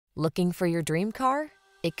Looking for your dream car?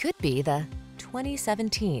 It could be the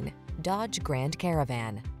 2017 Dodge Grand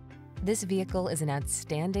Caravan. This vehicle is an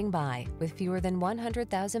outstanding buy with fewer than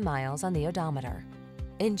 100,000 miles on the odometer.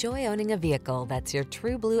 Enjoy owning a vehicle that's your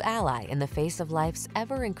true blue ally in the face of life's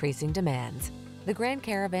ever-increasing demands. The Grand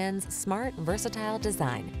Caravan's smart, versatile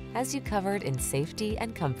design has you covered in safety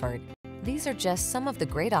and comfort. These are just some of the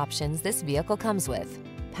great options this vehicle comes with: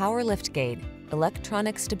 power liftgate,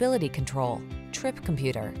 electronic stability control, trip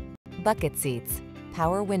computer, bucket seats,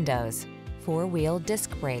 power windows, four-wheel disc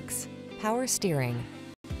brakes, power steering.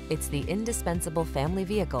 It's the indispensable family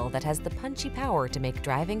vehicle that has the punchy power to make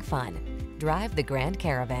driving fun. Drive the Grand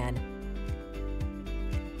Caravan.